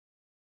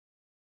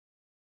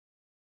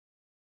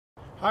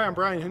Hi, I'm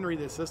Brian Henry,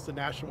 the Assistant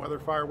National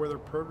Fire Weather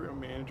Program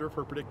Manager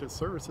for Predictive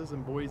Services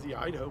in Boise,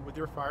 Idaho, with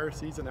your fire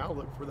season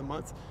outlook for the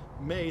months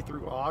May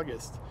through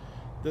August.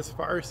 This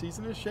fire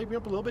season is shaping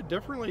up a little bit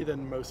differently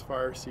than most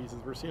fire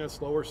seasons. We're seeing a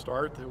slower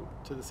start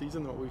to the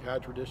season than what we've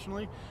had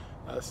traditionally.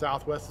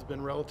 Southwest has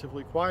been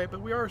relatively quiet,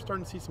 but we are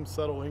starting to see some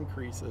subtle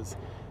increases.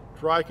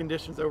 Dry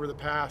conditions over the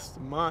past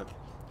month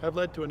have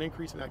led to an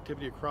increase in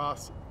activity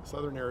across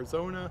southern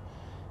Arizona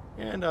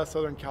and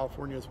southern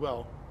California as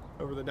well.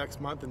 Over the next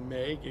month in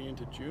May, getting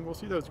into June, we'll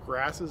see those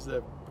grasses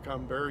that have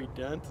become very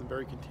dense and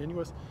very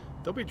continuous.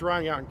 They'll be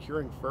drying out and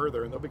curing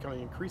further, and they'll be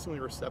becoming increasingly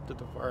receptive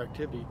to fire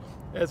activity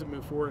as we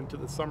move forward into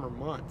the summer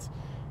months.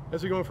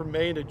 As we go from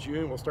May into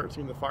June, we'll start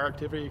seeing the fire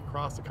activity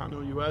across the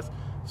continental U.S.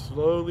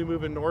 slowly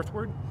moving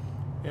northward,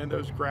 and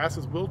those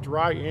grasses will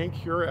dry and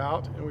cure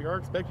out, and we are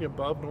expecting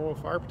above normal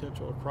fire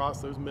potential across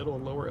those middle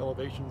and lower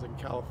elevations in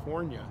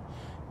California.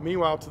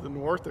 Meanwhile, to the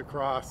north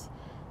across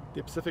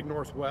the Pacific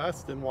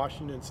Northwest and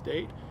Washington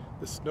State,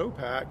 the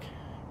snowpack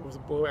was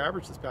below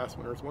average this past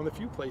winter. It's one of the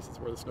few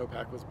places where the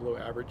snowpack was below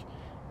average,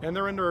 and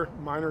they're under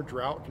minor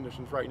drought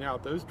conditions right now.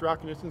 Those drought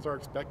conditions are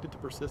expected to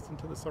persist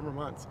into the summer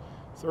months.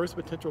 So there's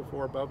potential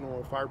for above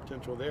normal fire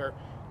potential there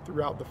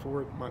throughout the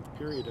 4-month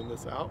period in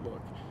this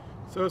outlook.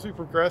 So as we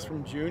progress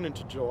from June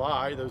into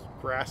July, those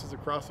grasses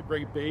across the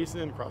Great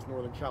Basin, across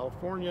northern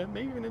California,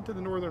 maybe even into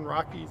the northern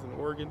Rockies and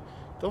Oregon,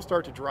 they'll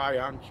start to dry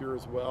out and cure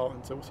as well.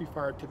 And so we'll see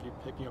fire activity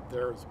picking up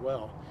there as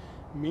well.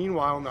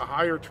 Meanwhile, in the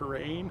higher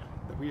terrain,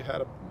 we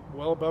had a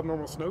well above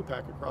normal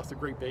snowpack across the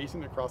Great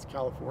Basin, across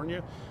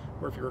California,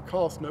 where if you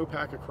recall,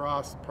 snowpack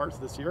across parts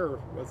of the Sierra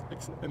was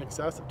in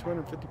excess of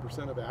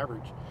 250% of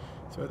average.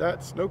 So that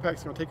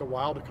snowpack's going to take a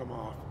while to come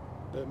off.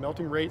 The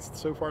melting rates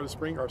so far this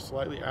spring are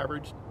slightly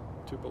average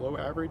to below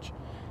average,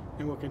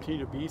 and will continue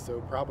to be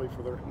so probably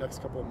for the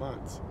next couple of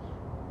months.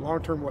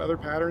 Long-term weather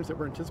patterns that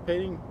we're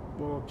anticipating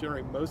will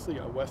generate mostly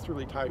a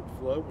westerly type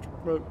flow, which will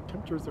promote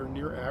temperatures that are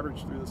near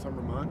average through the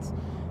summer months.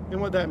 And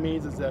what that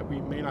means is that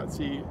we may not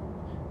see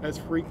as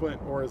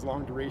frequent or as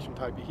long duration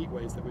type of heat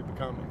waves that we've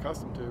become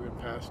accustomed to in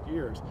past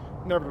years.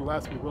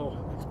 Nevertheless, we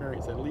will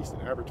experience at least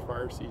an average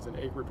fire season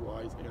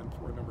acreage-wise and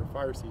for a number of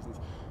fire seasons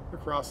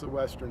across the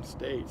western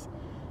states.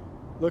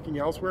 Looking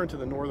elsewhere into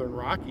the northern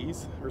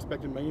Rockies, we're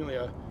expecting mainly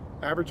an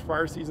average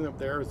fire season up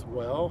there as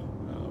well.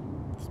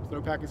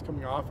 Snowpack is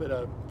coming off at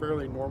a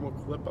fairly normal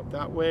clip up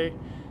that way.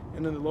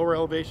 And in the lower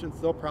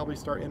elevations, they'll probably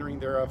start entering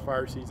their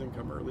fire season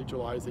come early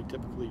July, as they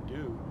typically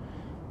do.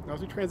 Now, as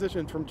we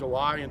transition from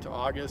July into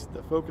August,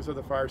 the focus of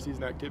the fire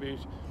season activities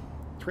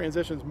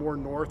transitions more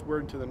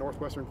northward to the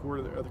northwestern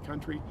quarter of the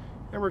country,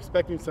 and we're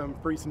expecting some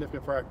pretty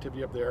significant fire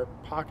activity up there.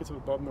 Pockets of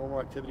above normal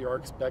activity are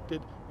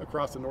expected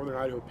across the northern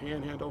Idaho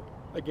Panhandle,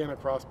 again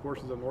across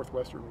portions of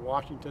northwestern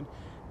Washington,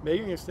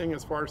 maybe extending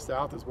as far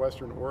south as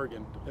western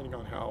Oregon, depending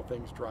on how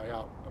things dry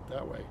out up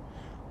that way.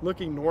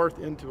 Looking north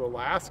into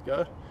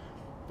Alaska,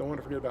 don't want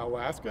to forget about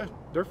Alaska.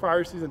 Their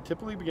fire season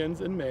typically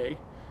begins in May,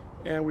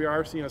 and we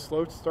are seeing a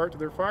slow start to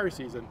their fire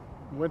season.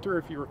 Winter,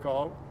 if you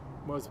recall,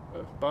 was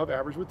above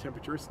average with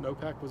temperatures.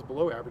 Snowpack was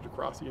below average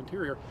across the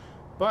interior,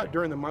 but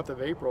during the month of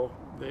April,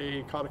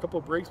 they caught a couple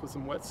of breaks with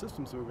some wet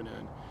systems moving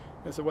in.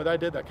 And so what that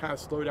did, that kind of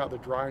slowed out the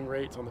drying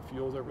rates on the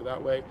fuels over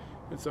that way.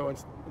 And so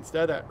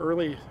instead of that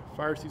early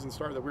fire season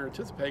start that we were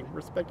anticipating, we're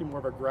expecting more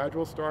of a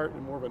gradual start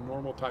and more of a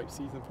normal type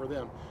season for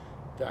them.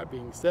 That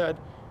being said,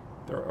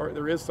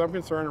 there is some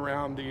concern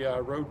around the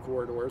road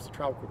corridors, the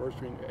travel corridors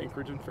between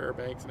Anchorage and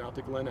Fairbanks and out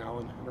to Glen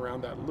Allen and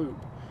around that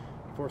loop,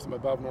 for some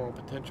above normal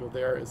potential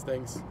there as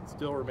things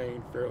still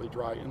remain fairly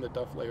dry in the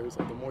duff layers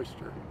of the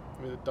moisture,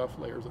 the duff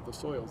layers of the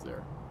soils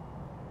there.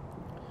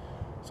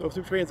 So as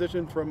we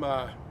transition from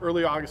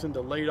early August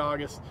into late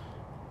August,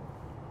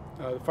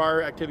 the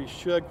fire activity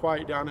should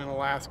quiet down in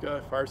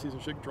Alaska. Fire season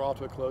should draw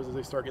to a close as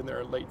they start getting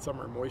their late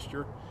summer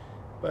moisture,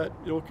 but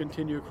it will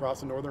continue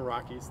across the northern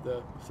Rockies,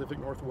 the Pacific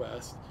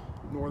Northwest,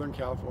 northern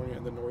California,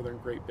 and the northern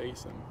Great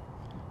Basin.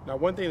 Now,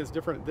 one thing that's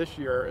different this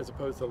year as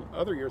opposed to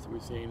other years that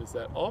we've seen is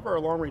that all of our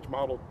long-range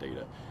model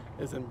data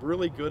is in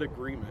really good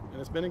agreement,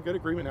 and it's been in good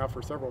agreement now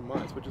for several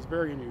months, which is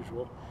very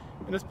unusual.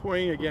 And it's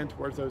pointing again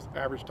towards those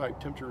average type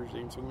temperature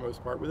regimes for the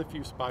most part, with a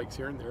few spikes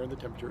here and there in the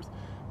temperatures.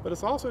 But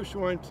it's also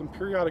showing some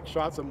periodic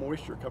shots of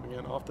moisture coming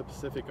in off the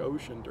Pacific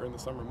Ocean during the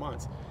summer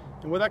months.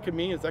 And what that could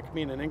mean is that could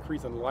mean an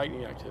increase in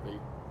lightning activity.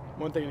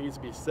 One thing that needs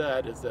to be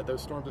said is that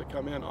those storms that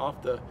come in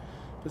off the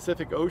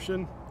Pacific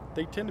Ocean,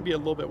 they tend to be a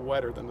little bit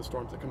wetter than the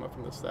storms that come up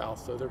from the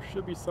south, so there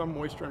should be some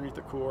moisture underneath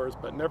the cores,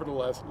 but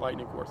nevertheless,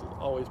 lightning, of course, is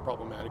always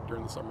problematic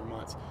during the summer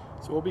months.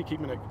 So we'll be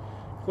keeping a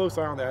close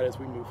eye on that as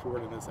we move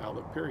forward in this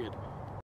outlook period.